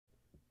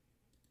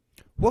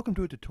Welcome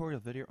to a tutorial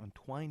video on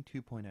Twine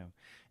 2.0. In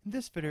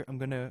this video I'm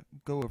going to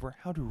go over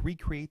how to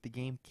recreate the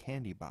game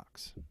Candy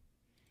Box.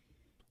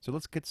 So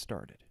let's get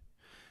started.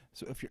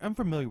 So if you're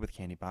unfamiliar with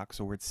Candy Box,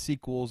 or its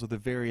sequels of the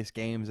various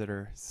games that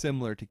are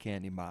similar to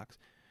Candy Box,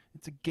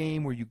 it's a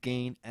game where you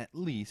gain at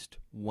least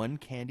one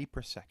candy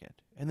per second,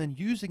 and then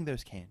using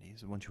those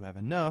candies, once you have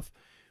enough,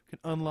 you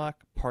can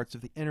unlock parts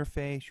of the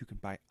interface, you can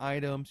buy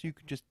items, you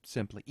can just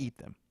simply eat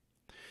them.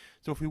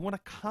 So if we want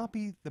to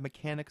copy the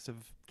mechanics of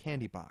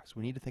Candy Box,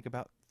 we need to think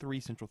about three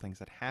central things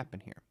that happen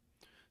here.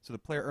 So the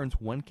player earns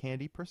one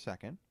candy per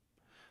second.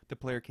 The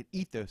player can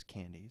eat those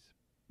candies.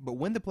 But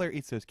when the player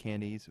eats those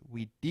candies,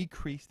 we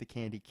decrease the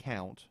candy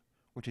count,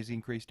 which is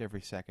increased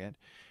every second.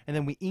 And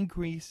then we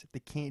increase the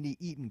candy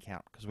eaten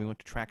count, because we want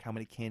to track how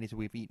many candies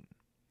we've eaten.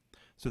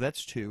 So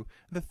that's two.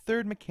 The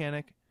third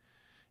mechanic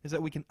is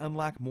that we can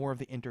unlock more of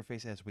the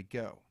interface as we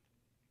go.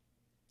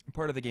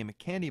 Part of the game of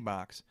Candy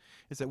Box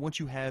is that once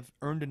you have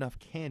earned enough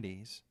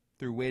candies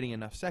through waiting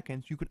enough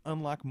seconds, you can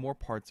unlock more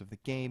parts of the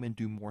game and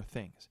do more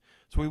things.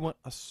 So we want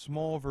a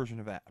small version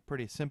of that, a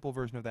pretty simple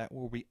version of that,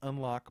 where we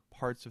unlock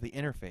parts of the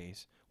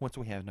interface once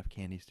we have enough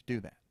candies to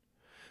do that.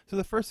 So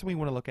the first thing we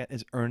want to look at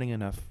is earning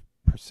enough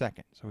per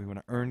second. So we want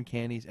to earn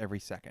candies every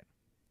second.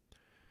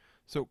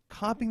 So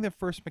copying the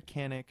first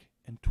mechanic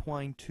in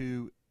Twine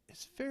 2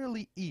 is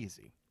fairly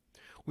easy.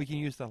 We can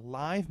use the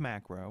live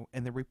macro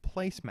and the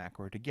replace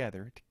macro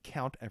together to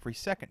count every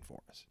second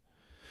for us.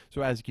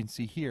 So as you can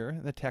see here,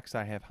 the text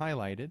I have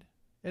highlighted,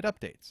 it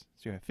updates.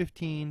 So you have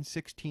 15,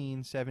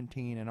 16,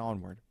 17, and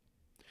onward.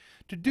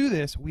 To do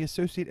this, we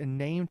associate a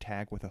name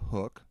tag with a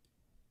hook.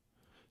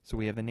 So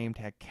we have the name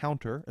tag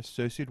counter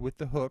associated with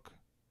the hook.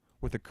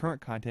 With the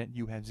current content,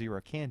 you have 0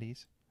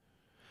 candies.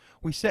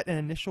 We set an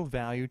initial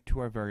value to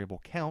our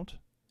variable count.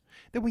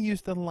 Then we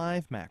use the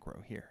live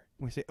macro here.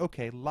 We say,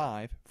 okay,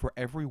 live, for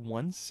every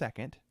 1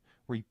 second,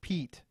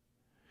 repeat.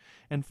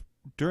 And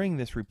during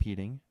this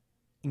repeating,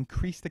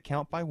 increase the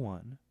count by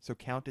 1. So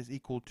count is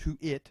equal to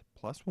it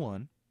plus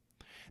 1.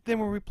 Then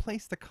we'll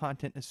replace the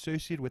content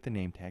associated with the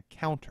name tag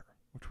counter,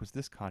 which was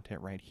this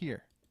content right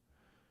here.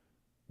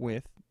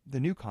 With the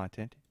new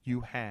content,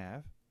 you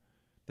have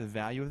the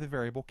value of the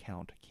variable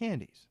count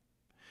candies.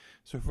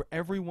 So for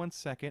every 1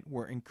 second,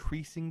 we're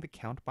increasing the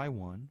count by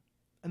 1,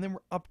 and then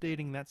we're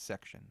updating that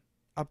section,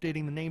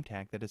 updating the name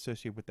tag that is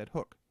associated with that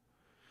hook.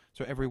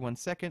 So every 1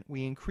 second,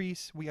 we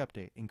increase, we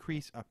update,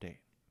 increase, update.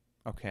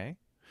 Okay?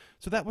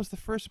 So that was the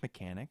first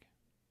mechanic.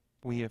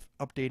 We have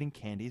updating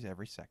candies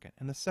every second.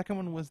 And the second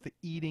one was the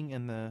eating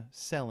and the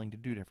selling to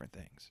do different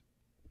things.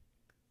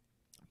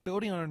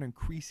 Building on an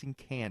increasing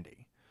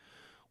candy,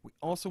 we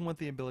also want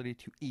the ability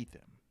to eat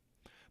them.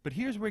 But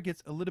here's where it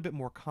gets a little bit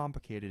more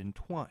complicated in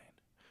Twine.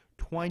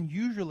 Twine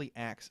usually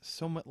acts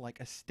somewhat like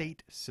a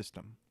state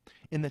system,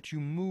 in that you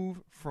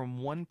move from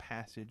one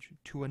passage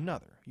to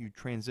another. You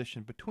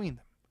transition between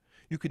them.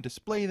 You can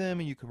display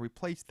them, and you can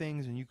replace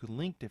things, and you can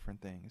link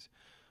different things.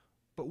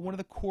 But one of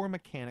the core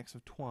mechanics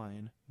of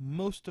Twine,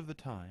 most of the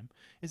time,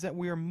 is that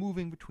we are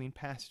moving between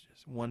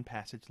passages. One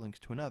passage links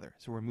to another.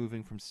 So we're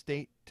moving from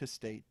state to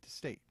state to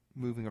state,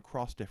 moving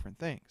across different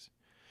things.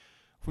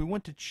 If we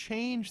want to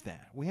change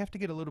that, we have to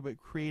get a little bit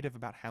creative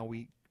about how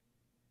we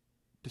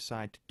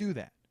decide to do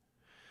that.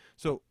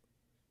 So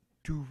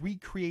to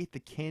recreate the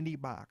Candy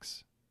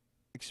Box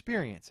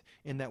experience,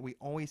 in that we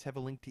always have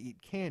a link to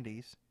eat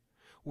candies,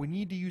 we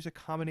need to use a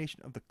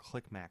combination of the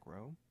click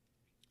macro,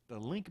 the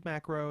link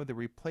macro, the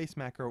replace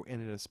macro,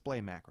 and the display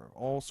macro,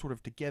 all sort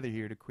of together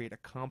here to create a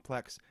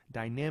complex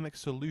dynamic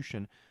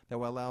solution that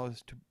will allow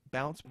us to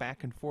bounce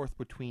back and forth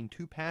between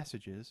two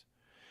passages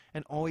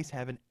and always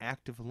have an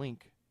active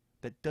link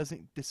that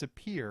doesn't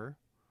disappear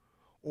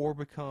or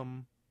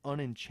become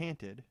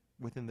unenchanted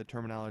within the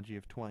terminology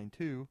of Twine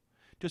 2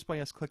 just by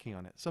us clicking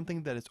on it.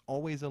 Something that is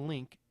always a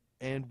link,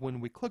 and when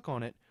we click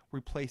on it,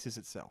 replaces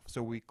itself.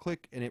 So we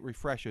click and it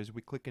refreshes,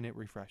 we click and it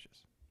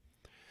refreshes.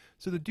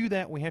 So to do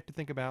that, we have to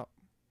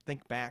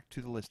think back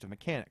to the list of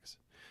mechanics.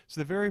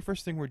 So the very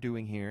first thing we're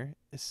doing here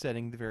is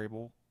setting the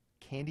variable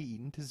candy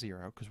eaten to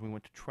 0, because we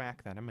want to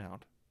track that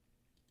amount.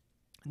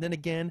 And then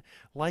again,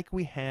 like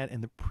we had in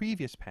the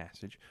previous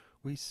passage,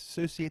 we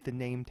associate the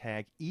name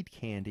tag eat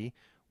candy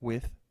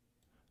with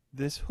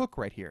this hook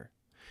right here.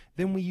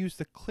 Then we use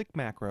the click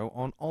macro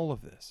on all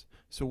of this.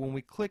 So when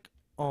we click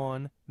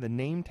on the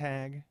name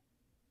tag,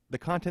 the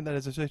content that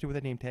is associated with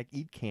the name tag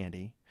eat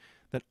candy,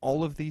 then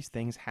all of these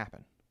things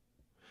happen.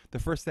 The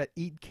first, that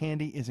eat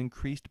candy is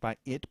increased by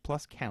it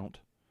plus count.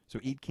 So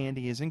eat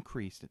candy is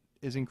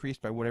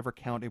increased by whatever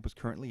count it was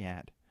currently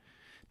at.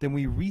 Then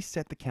we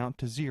reset the count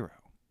to 0.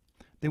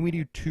 Then we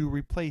do 2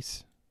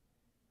 replace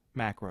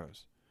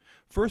macros.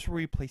 First,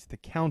 we replace the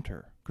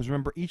counter, because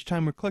remember, each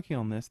time we're clicking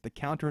on this, the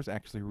counter is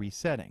actually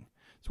resetting.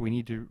 So we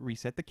need to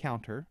reset the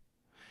counter.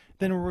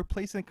 Then we're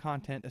replacing the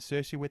content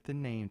associated with the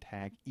name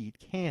tag eat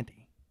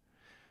candy.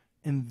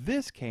 In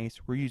this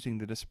case, we're using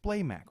the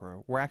display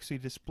macro. We're actually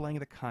displaying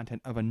the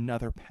content of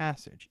another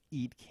passage,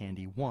 eat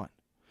candy 1.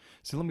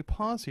 So let me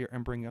pause here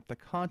and bring up the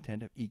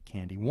content of eat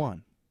candy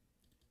 1.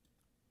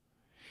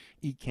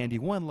 Eat Candy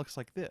 1 looks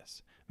like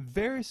this.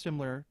 very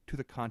similar to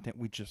the content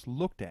we just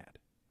looked at.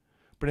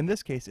 But in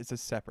this case, it's a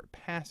separate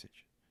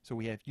passage. So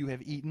we have you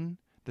have eaten,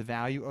 the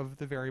value of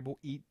the variable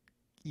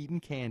eaten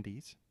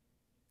candies,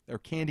 or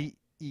candy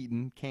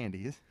eaten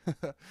candies.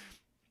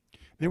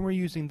 Then we're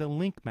using the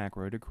link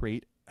macro to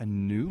create a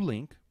new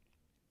link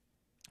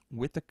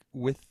with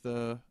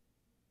the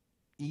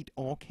eat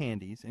all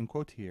candies in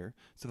quotes here.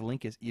 So the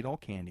link is eat all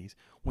candies.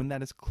 When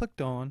that is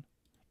clicked on,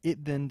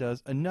 it then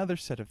does another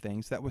set of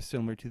things that was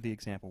similar to the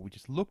example we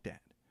just looked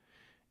at.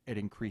 It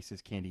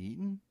increases candy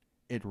eaten,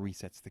 it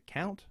resets the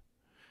count,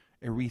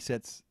 it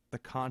resets the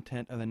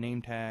content of the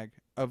name tag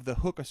of the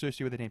hook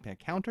associated with the name tag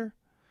counter,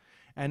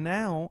 and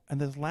now in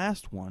this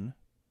last one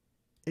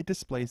it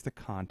displays the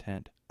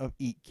content of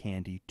eat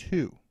candy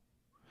 2.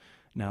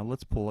 Now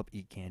let's pull up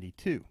eat candy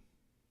 2.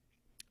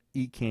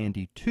 Eat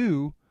candy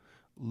 2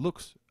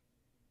 looks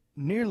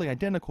nearly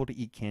identical to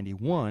eat candy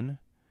 1,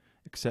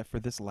 except for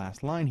this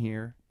last line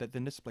here that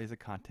then displays the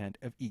content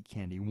of eat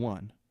candy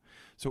 1.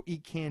 So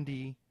eat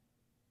candy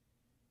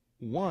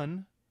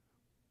 1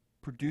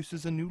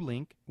 produces a new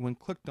link, when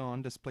clicked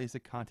on displays the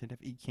content of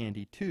eat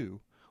candy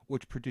 2,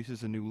 which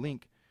produces a new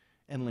link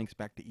and links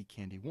back to eat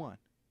candy 1.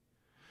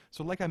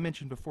 So like I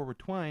mentioned before with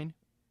Twine,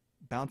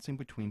 bouncing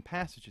between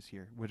passages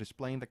here. We're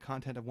displaying the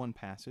content of one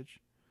passage,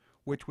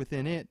 which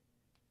within it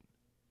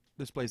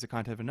displays the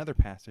content of another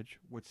passage,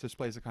 which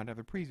displays the content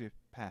of the previous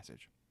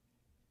passage.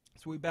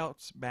 So we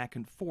bounce back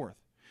and forth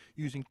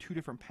using two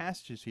different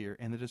passages here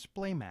and the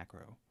display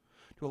macro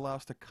to allow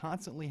us to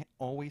constantly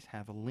always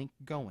have a link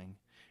going,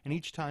 and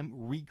each time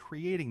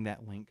recreating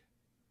that link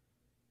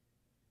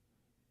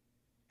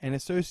and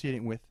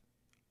associating with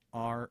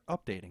our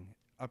updating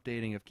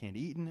of candy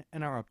eaten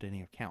and our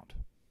updating of count.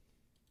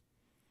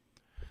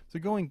 So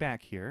going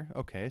back here,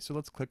 okay, so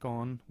let's click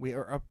on, we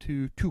are up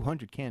to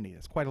 200 candy.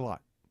 That's quite a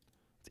lot.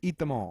 Let's eat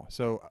them all.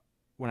 So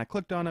when I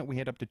clicked on it, we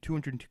had up to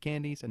 202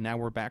 candies, and now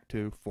we're back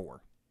to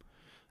 4.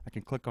 I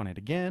can click on it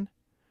again,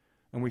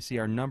 and we see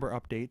our number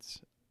updates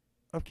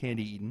of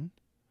candy eaten,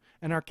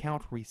 and our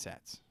count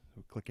resets.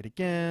 So click it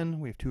again,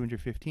 we have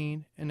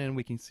 215, and then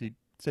we can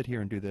sit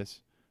here and do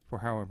this for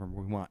however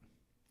we want.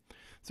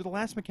 So the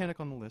last mechanic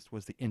on the list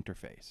was the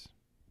interface,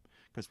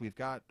 because we've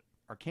got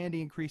our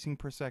candy increasing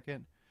per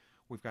second,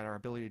 we've got our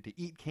ability to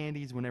eat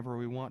candies whenever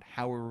we want,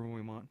 however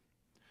we want.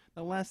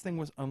 The last thing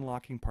was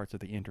unlocking parts of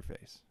the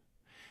interface.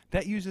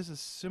 That uses a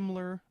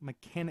similar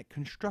mechanic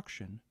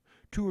construction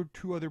to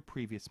two other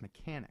previous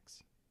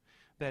mechanics.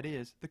 That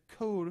is, the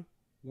code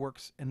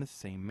works in the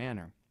same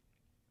manner,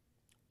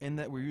 in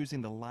that we're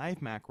using the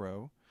live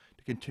macro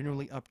to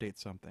continually update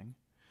something,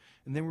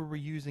 and then we're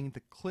using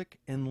the click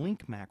and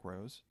link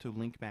macros to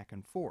link back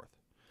and forth.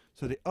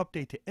 So the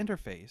update to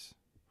interface,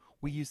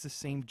 we use the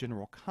same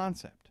general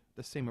concept,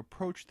 the same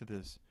approach to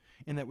this,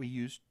 in that we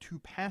use two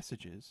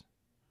passages,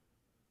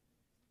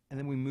 and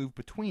then we move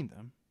between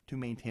them to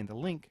maintain the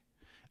link,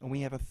 and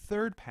we have a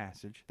third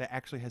passage that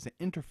actually has an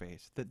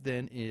interface that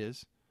then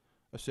is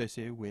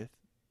associated with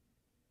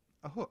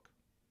a hook.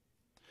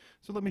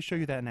 So let me show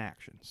you that in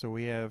action. So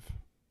we have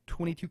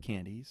 22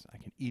 candies. I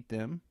can eat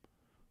them.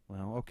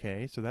 Well,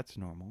 okay, so that's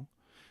normal.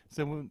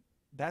 So when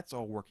that's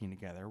all working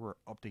together, we're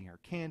updating our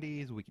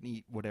candies. We can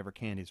eat whatever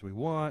candies we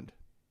want.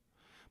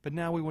 But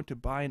now we want to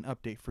buy an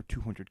update for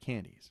 200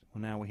 candies.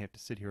 Well, now we have to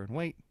sit here and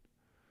wait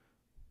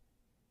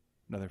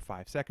another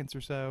 5 seconds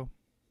or so.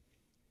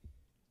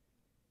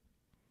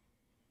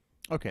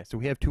 Okay, so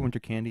we have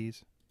 200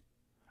 candies,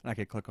 and I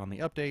can click on the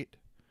update.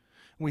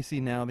 We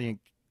see now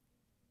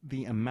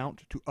the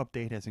amount to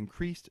update has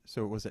increased,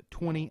 so it was at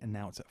 20 and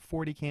now it's at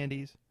 40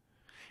 candies,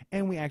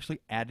 and we actually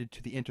added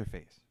to the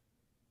interface,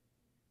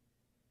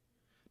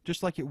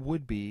 just like it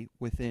would be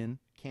within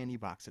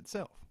Candybox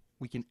itself.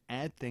 We can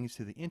add things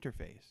to the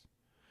interface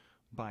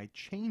by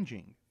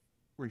changing,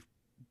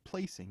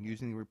 replacing,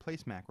 using the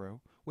replace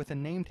macro with a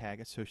name tag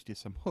associated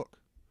to some hook.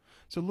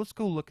 So let's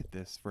go look at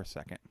this for a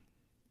second.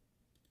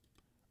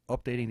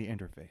 Updating the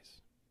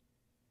interface.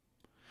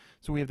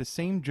 So we have the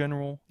same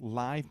general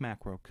live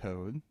macro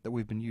code that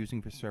we've been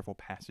using for several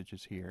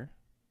passages here.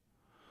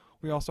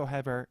 We also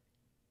have our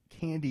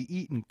candy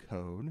eaten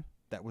code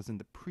that was in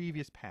the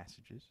previous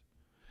passages.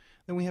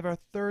 Then we have our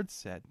third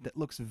set that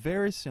looks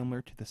very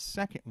similar to the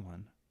second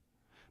one,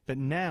 but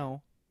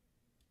now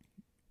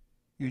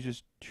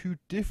uses two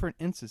different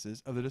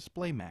instances of the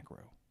display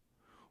macro.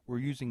 We're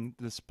using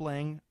the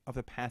displaying of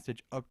the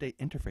passage update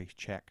interface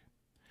check,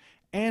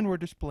 and we're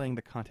displaying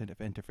the content of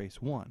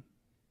interface 1.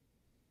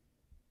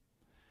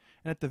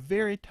 And at the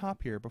very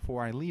top here,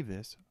 before I leave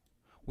this,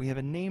 we have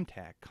a name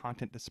tag,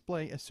 content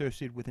display,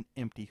 associated with an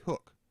empty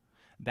hook.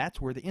 That's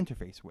where the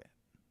interface went.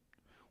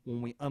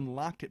 When we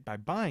unlocked it by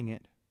buying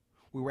it,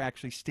 we were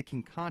actually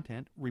sticking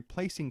content,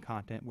 replacing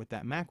content with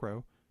that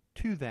macro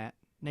to that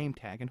name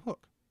tag and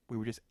hook. We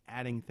were just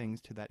adding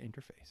things to that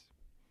interface.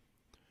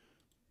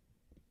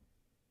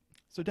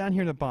 So down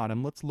here at the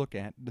bottom, let's look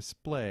at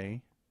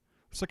display.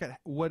 Let's look at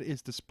what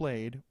is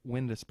displayed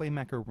when the display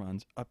macro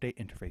runs update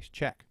interface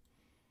check.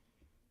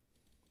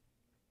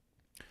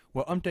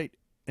 Well, update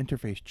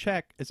interface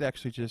check is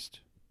actually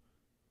just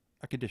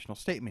a conditional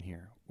statement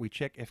here. We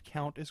check if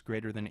count is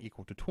greater than or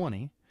equal to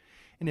 20,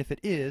 and if it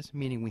is,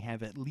 meaning we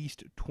have at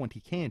least 20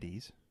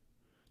 candies,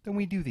 then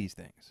we do these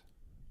things.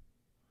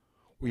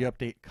 We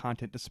update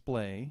content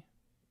display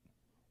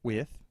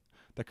with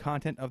the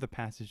content of the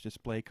passage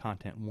display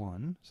content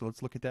 1. So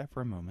let's look at that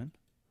for a moment.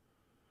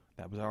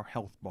 That was our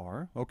health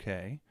bar.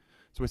 Okay.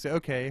 So we say,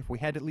 okay, if we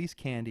had at least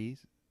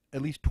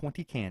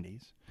 20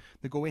 candies,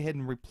 then go ahead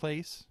and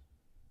replace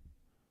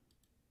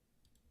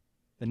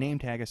the name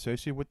tag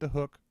associated with the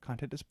hook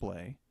content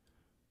display.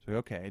 So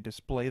okay,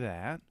 display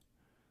that.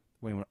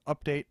 We want to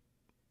update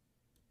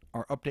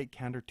our update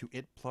counter to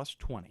it plus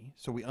 20.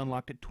 So we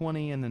unlocked at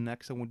 20, and the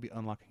next one would be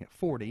unlocking at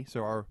 40.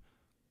 So our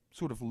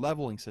sort of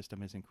leveling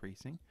system is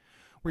increasing.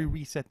 We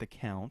reset the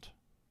count,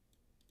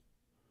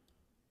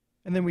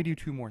 and then we do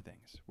two more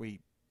things.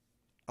 We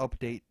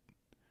update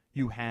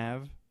you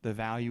have the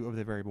value of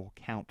the variable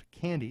count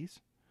candies,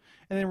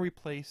 and then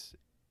replace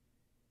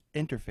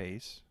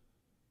interface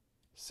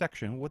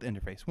section with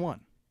interface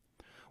 1.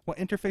 Well,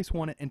 interface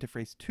 1 and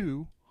interface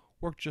 2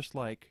 work just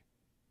like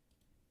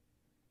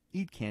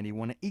eat candy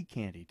 1 and eat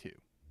candy 2.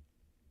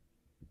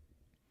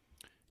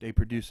 They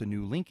produce a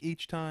new link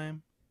each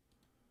time.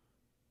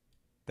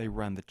 They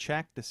run the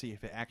check to see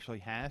if it actually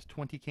has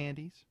 20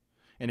 candies.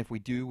 And if we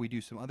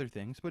do some other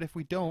things. But if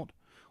we don't,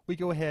 we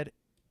go ahead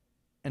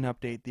and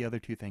update the other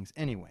two things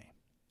anyway.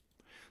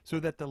 So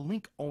that the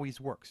link always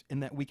works,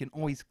 and that we can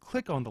always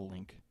click on the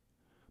link,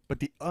 but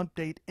the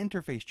update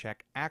interface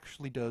check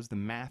actually does the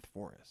math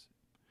for us.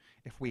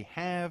 If we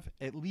have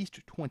at least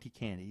 20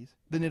 candies,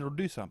 then it'll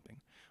do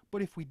something.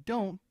 But if we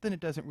don't, then it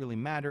doesn't really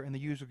matter, and the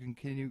user can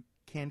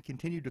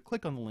continue to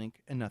click on the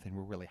link, and nothing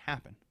will really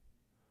happen.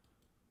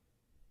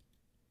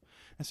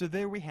 And so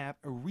there we have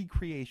a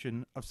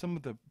recreation of some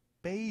of the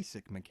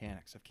basic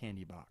mechanics of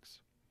Candy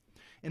Box,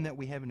 in that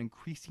we have an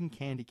increasing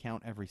candy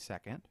count every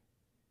second.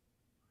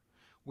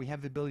 We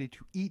have the ability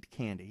to eat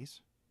candies,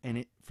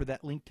 and for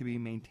that link to be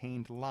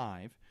maintained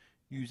live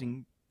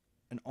using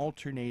an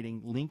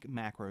alternating link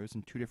macros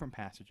in two different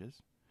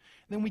passages.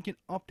 And then we can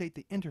update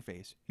the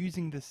interface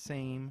using the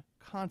same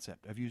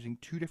concept of using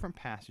two different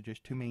passages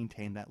to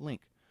maintain that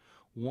link.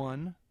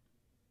 One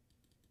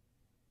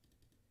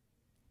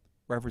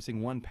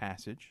referencing one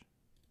passage,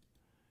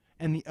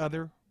 and the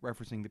other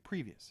referencing the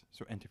previous.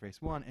 So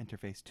interface 1,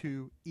 interface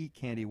 2, eat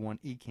candy 1,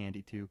 eat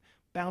candy 2,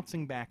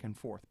 bouncing back and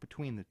forth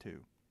between the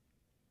two,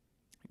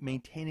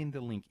 maintaining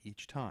the link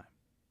each time.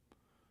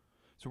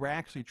 So we're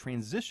actually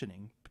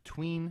transitioning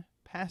between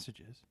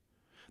passages.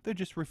 They're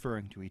just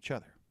referring to each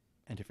other.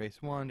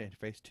 Interface 1 to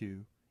interface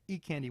 2,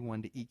 eat candy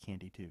 1 to eat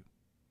candy 2.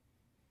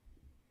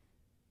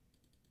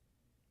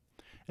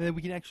 And then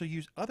we can actually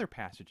use other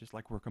passages,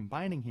 like we're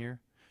combining here,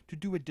 to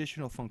do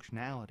additional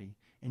functionality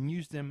and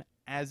use them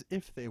as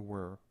if they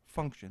were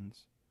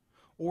functions,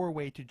 or a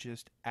way to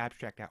just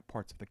abstract out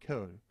parts of the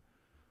code.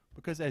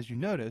 Because as you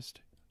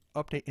noticed,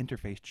 update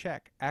interface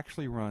check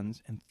actually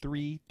runs in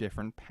 3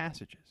 different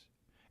passages.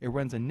 It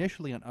runs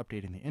initially on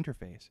updating the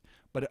interface,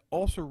 but it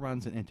also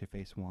runs in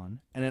interface 1,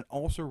 and it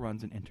also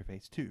runs in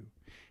interface 2.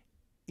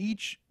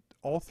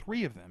 All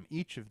 3 of them,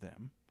 each of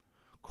them,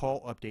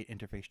 call update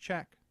interface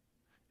check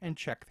and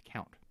check the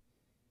count.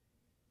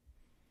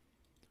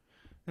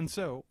 And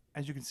so,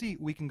 as you can see,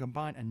 we can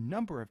combine a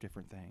number of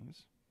different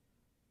things,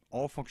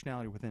 all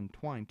functionality within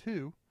Twine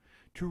 2,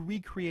 to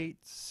recreate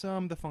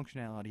some of the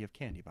functionality of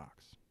Candy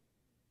Box.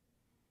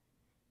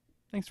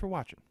 Thanks for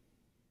watching.